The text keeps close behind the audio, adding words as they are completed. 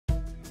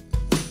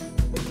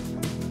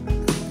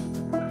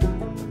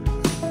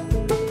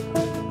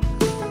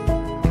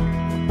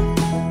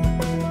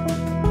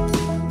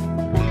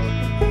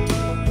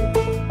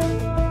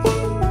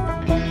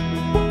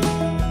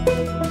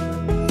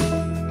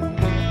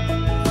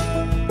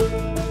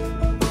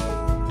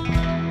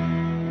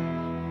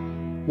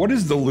What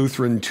is the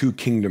Lutheran Two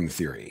Kingdom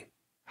theory?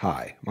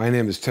 Hi, my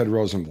name is Ted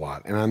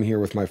Rosenblatt, and I'm here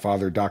with my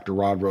father, Dr.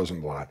 Rod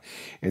Rosenblatt,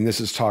 and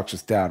this is Talks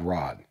with Dad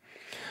Rod.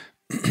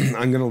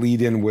 I'm going to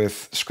lead in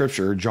with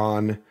Scripture,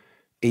 John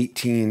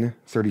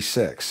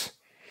 18:36.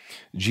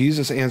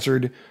 Jesus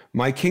answered,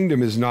 "My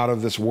kingdom is not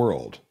of this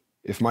world.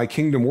 If my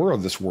kingdom were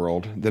of this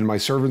world, then my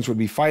servants would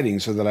be fighting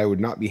so that I would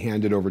not be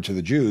handed over to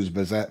the Jews,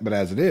 but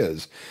as it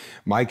is,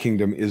 my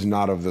kingdom is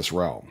not of this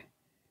realm."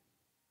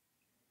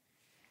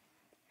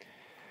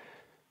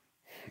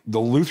 The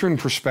Lutheran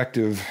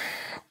perspective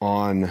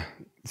on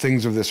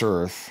things of this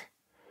earth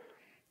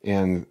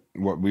and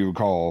what we would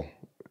call,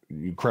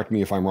 you correct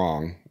me if I'm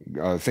wrong,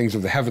 things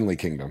of the heavenly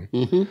kingdom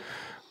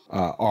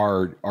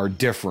are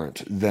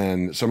different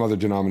than some other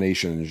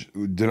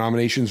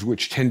denominations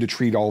which tend to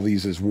treat all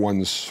these as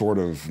one sort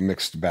of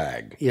mixed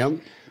bag. Yep.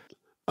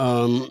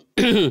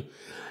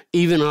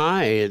 Even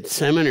I at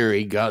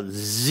seminary got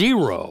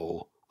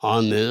 0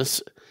 on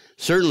this.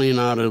 Certainly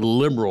not at a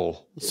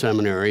liberal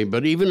seminary,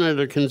 but even at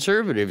a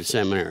conservative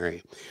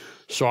seminary.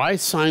 So I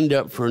signed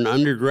up for an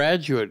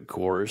undergraduate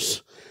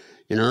course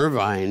in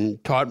Irvine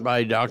taught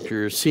by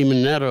Dr.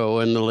 Seaman Netto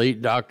and the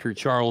late Dr.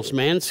 Charles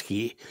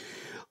Mansky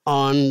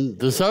on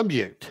the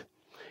subject.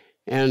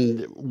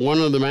 And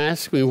one of them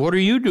asked me, "What are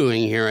you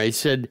doing here?" I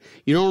said,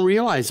 "You don't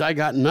realize I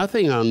got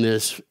nothing on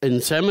this in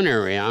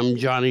seminary. I'm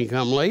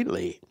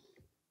Johnny-come-lately."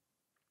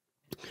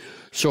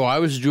 So I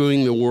was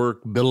doing the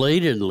work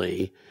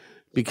belatedly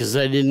because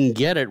I didn't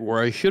get it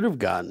where I should have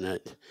gotten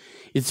it.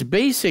 It's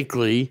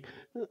basically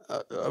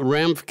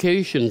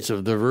ramifications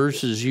of the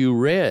verses you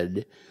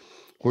read,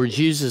 where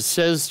Jesus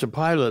says to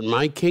Pilate,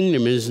 "My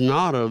kingdom is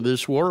not of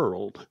this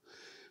world.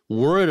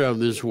 Were it of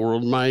this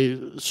world, my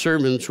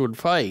servants would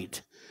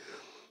fight."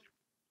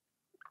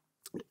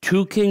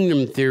 Two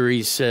kingdom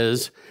theory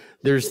says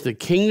there's the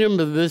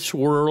kingdom of this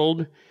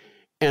world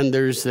and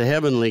there's the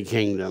heavenly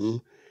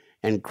kingdom.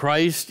 And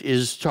Christ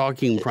is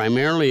talking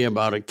primarily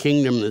about a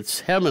kingdom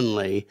that's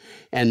heavenly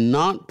and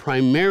not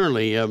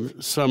primarily of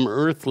some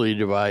earthly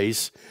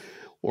device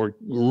or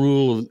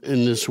rule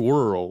in this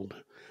world.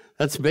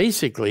 That's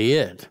basically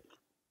it.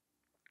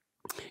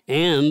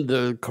 And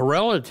the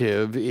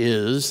correlative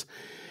is,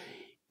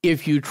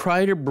 if you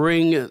try to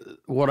bring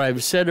what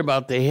I've said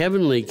about the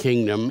heavenly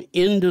kingdom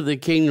into the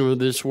kingdom of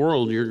this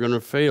world, you're going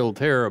to fail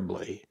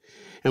terribly.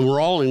 And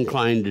we're all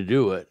inclined to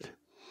do it.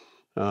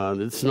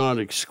 It's not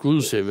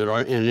exclusive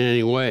in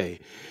any way.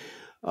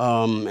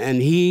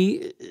 And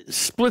he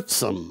splits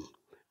them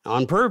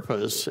on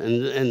purpose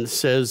and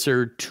says there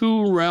are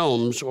two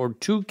realms or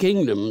two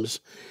kingdoms,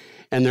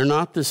 and they're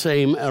not the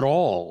same at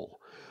all.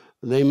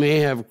 They may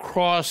have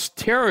crossed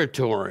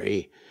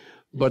territory,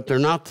 but they're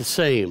not the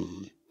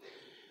same.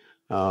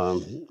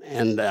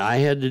 And I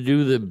had to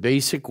do the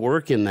basic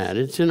work in that.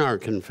 It's in our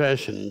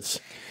confessions.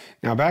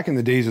 Now, back in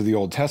the days of the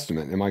Old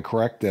Testament, am I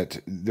correct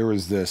that there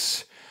was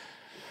this...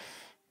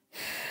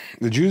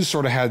 The Jews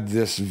sort of had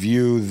this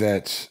view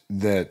that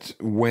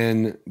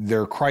when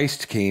their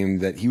Christ came,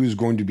 that he was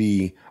going to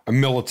be a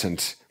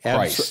militant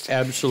Christ.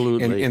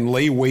 Absolutely. And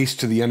lay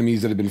waste to the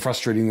enemies that had been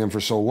frustrating them for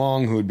so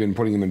long, who had been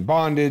putting them in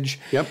bondage.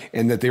 Yep.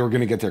 And that they were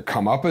going to get their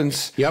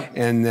comeuppance. Yep.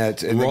 And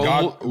that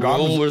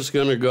God was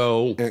going to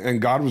go. And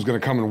God was going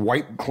to come and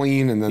wipe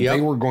clean, and then they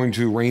were going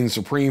to reign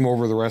supreme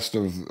over the rest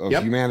of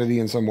humanity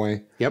in some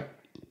way. Yep.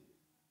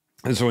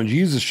 And so when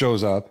Jesus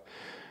shows up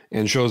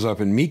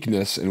in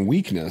meekness and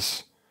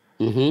weakness,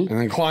 and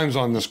then climbs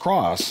on this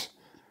cross,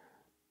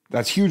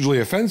 that's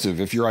hugely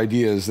offensive if your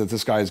idea is that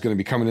this guy is going to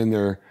be coming in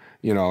there,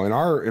 in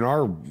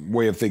our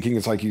way of thinking,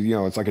 it's like,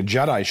 it's like a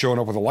Jedi showing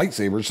up with a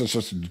lightsaber, so it's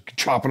just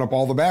chopping up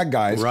all the bad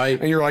guys. Right.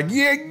 And you're like,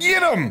 yeah,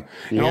 get him.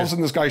 And all of a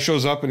sudden this guy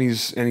shows up and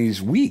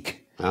he's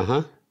weak.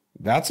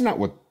 That's not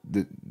what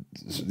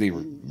they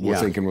were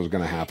thinking was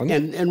going to happen.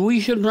 And we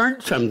should learn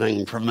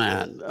something from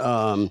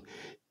that.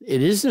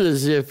 It isn't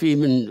as if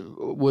even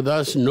with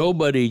us,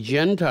 nobody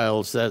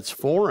Gentiles, that's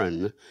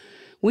foreign.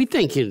 We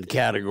think in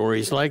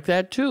categories like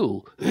that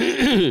too.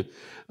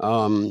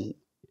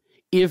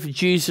 If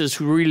Jesus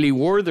really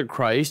were the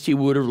Christ, he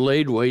would have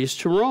laid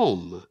waste to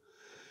Rome.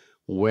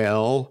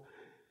 Well,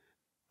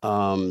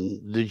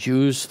 the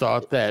Jews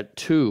thought that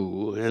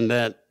too, and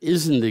that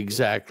isn't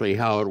exactly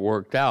how it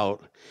worked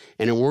out.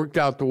 And it worked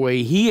out the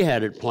way he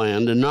had it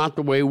planned and not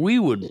the way we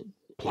would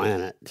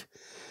plan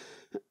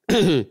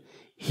it.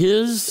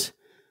 His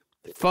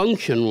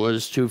function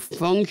was to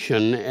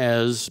function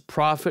as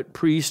prophet,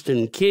 priest,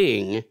 and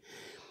king,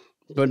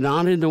 but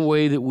not in the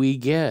way that we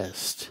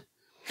guessed.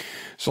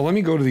 So let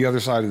me go to the other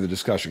side of the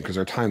discussion, because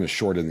our time is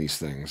short in these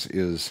things,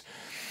 is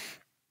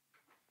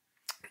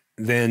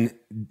then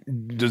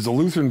does the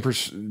Lutheran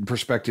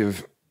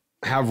perspective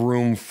have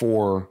room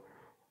for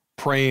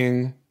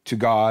praying to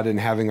God and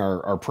having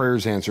our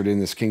prayers answered in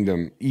this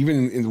kingdom,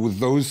 even with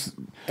those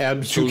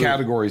two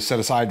categories set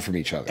aside from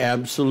each other?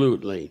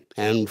 Absolutely.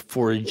 And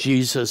for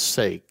Jesus'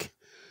 sake,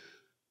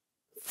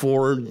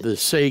 for the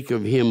sake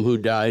of him who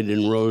died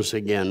and rose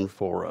again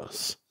for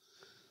us.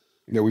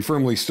 Yeah, we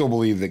firmly still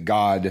believe that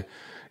God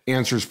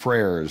answers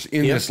prayers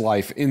in this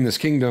life, in this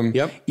kingdom,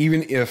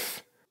 even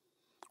if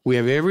We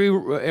have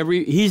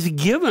he's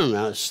given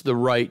us the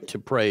right to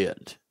pray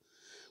it.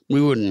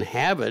 We wouldn't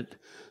have it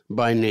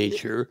by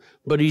nature,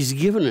 but he's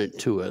given it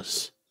to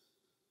us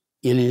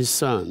in his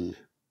Son.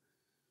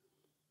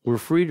 We're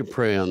free to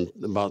pray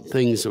about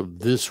things of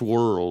this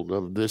world,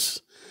 of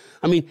this.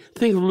 I mean,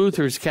 think of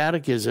Luther's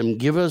catechism,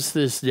 give us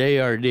this day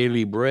our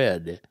daily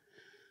bread.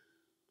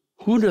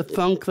 Who'd have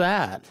thunk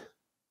that?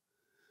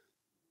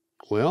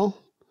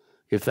 Well,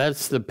 if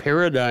that's the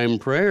paradigm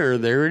prayer,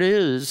 there it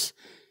is.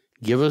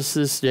 Give us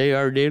this day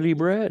our daily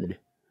bread.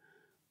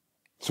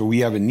 So we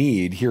have a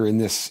need here in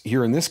this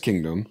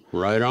kingdom.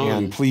 Right on.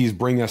 And please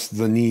bring us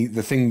the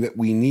thing that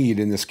we need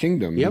in this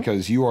kingdom,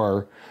 because you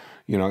are,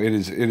 it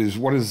is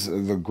what is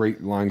the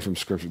great line from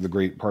Scripture, the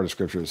great part of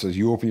Scripture? It says,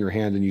 you open your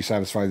hand and you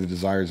satisfy the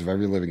desires of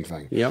every living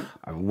thing. Yep.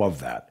 I love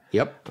that.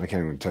 Yep. I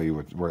can't even tell you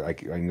where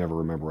I never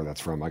remember where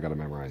that's from. I got to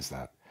memorize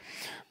that.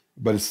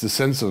 But it's the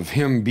sense of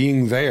him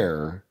being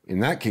there in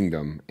that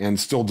kingdom and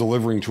still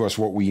delivering to us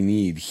what we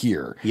need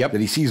here. Yep.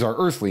 That he sees our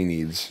earthly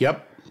needs.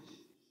 Yep.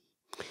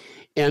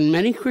 And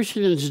many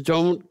Christians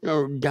don't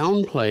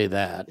downplay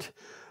that.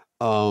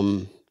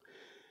 I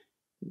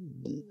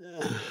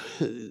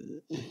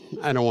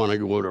don't want to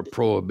go to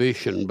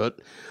prohibition,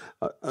 but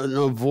an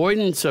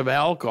avoidance of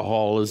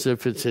alcohol as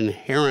if it's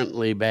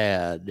inherently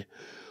bad,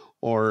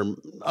 or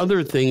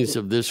other things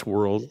of this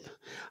world.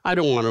 I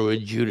don't want to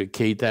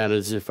adjudicate that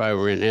as if I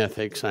were in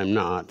ethics. I'm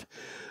not.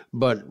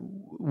 But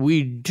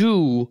we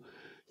do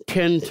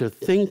tend to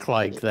think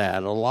like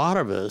that, a lot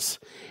of us,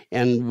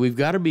 and we've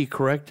got to be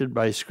corrected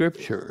by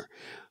Scripture.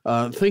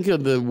 Think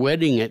of the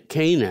wedding at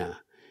Cana,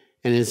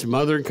 and his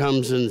mother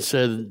comes and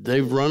said,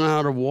 they've run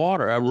out of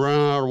water. I've run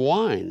out of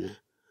wine.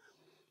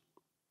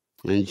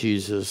 And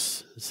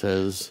Jesus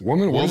says,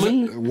 Woman,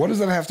 what does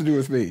that have to do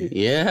with me?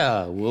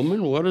 Yeah,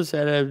 woman, what does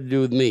that have to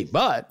do with me?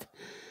 But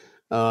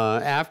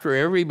after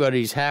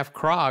everybody's half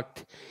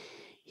crocked,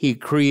 he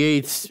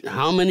creates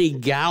how many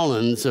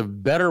gallons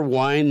of better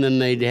wine than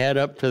they'd had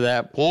up to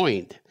that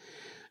point.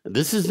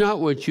 This is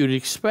not what you'd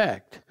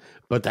expect,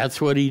 but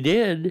that's what he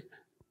did.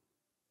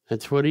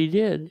 That's what he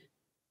did.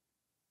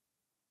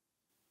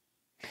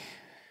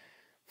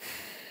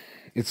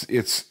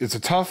 It's a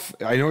tough.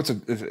 I know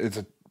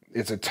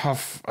it's a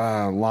tough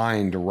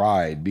line to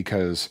ride,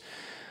 because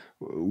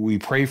we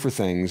pray for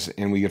things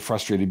and we get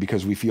frustrated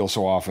because we feel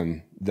so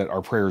often that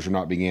our prayers are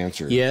not being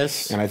answered.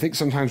 Yes. And I think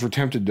sometimes we're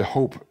tempted to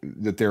hope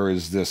that there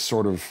is this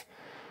sort of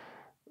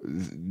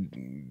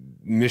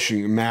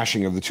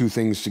mashing of the two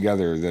things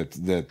together,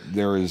 that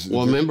there is.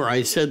 Well, remember,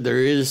 I said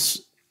there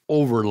is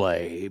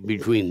overlay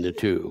between the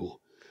two.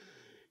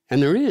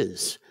 And there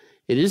is.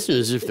 It isn't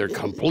as if they're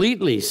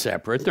completely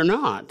separate. They're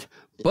not.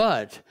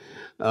 But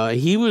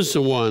he was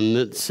the one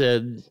that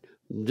said,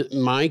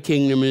 my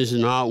kingdom is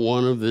not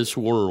one of this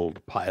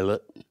world,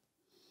 Pilate.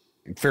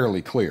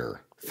 Fairly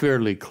clear.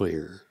 Fairly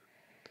clear.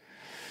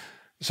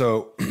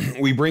 So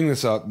we bring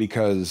this up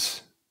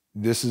because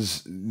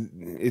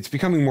it's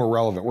becoming more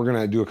relevant. We're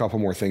going to do a couple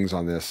more things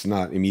on this,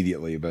 not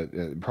immediately,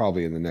 but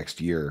probably in the next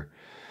year.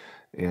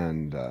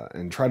 And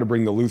try to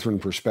bring the Lutheran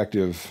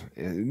perspective.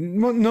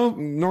 No,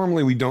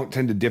 normally we don't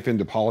tend to dip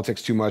into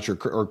politics too much or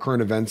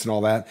current events and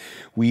all that.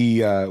 We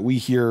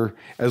here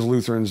as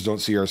Lutherans don't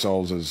see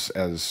ourselves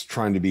as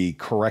trying to be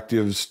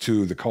correctives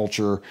to the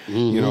culture,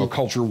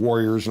 culture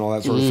warriors and all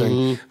that sort of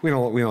thing. We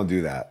don't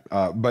do that.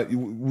 But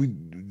we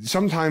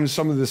sometimes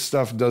some of this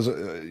stuff does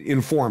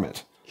inform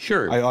it.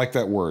 Sure. I like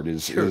that word.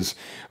 Is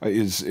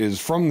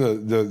from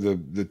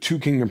the two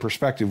kingdom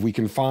perspective, we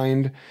can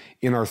find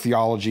in our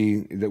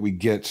theology that we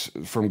get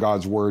from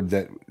God's word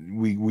that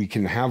we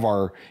can have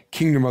our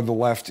kingdom of the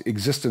left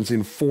existence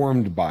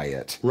informed by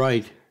it.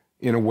 Right.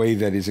 In a way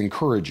that is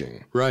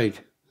encouraging. Right.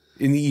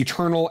 In the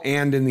eternal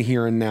and in the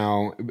here and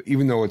now,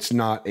 even though it's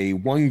not a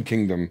one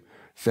kingdom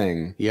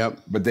thing. Yep.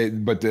 But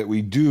that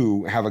we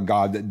do have a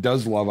God that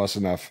does love us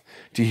enough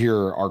to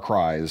hear our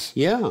cries.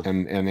 Yeah.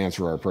 And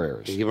answer our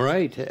prayers. You're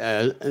right.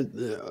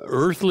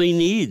 Earthly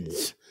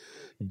needs,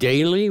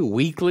 daily,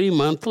 weekly,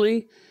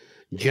 monthly,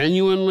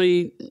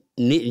 genuine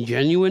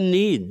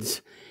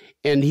needs,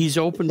 and he's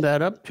opened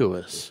that up to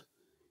us.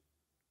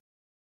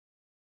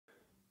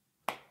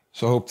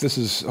 So hope this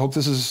is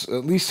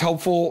at least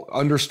helpful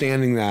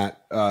understanding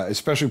that,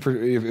 especially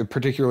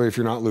particularly if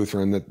you're not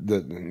Lutheran,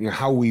 that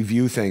how we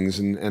view things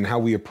and how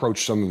we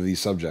approach some of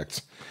these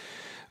subjects.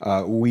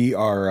 We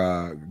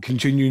are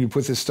continuing to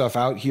put this stuff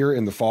out here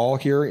in the fall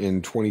here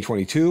in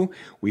 2022.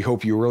 We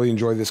hope you really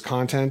enjoy this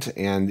content,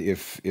 and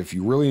if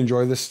you really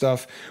enjoy this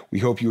stuff, we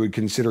hope you would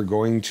consider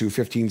going to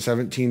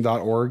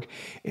 1517.org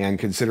and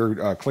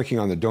consider clicking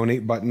on the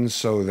donate button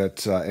so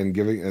that and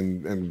giving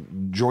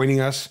and joining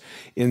us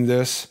in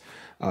this.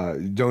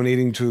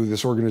 Donating to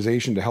this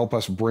organization to help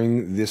us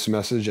bring this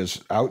message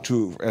out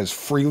to as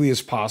freely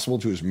as possible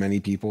to as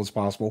many people as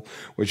possible,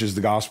 which is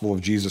the gospel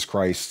of Jesus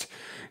Christ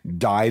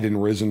died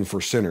and risen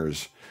for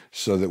sinners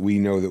so that we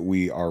know that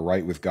we are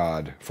right with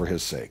God for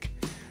his sake.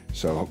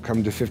 So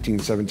come to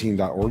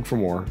 1517.org for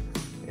more,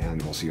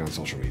 and we'll see you on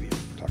social media.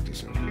 Talk to you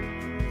soon.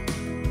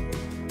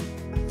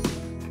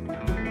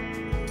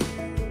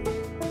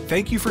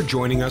 Thank you for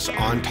joining us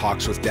on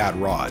Talks with Dad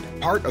Rod,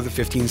 part of the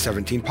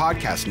 1517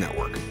 Podcast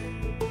Network.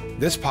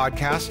 This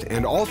podcast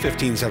and all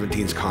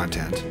 1517's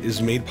content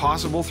is made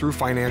possible through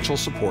financial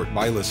support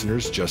by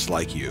listeners just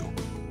like you.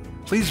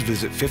 Please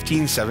visit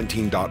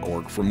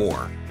 1517.org for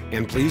more,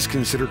 and please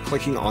consider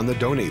clicking on the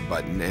donate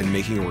button and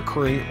making a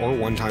recurring or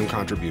one-time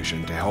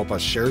contribution to help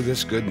us share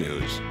this good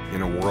news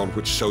in a world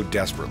which so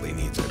desperately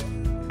needs it.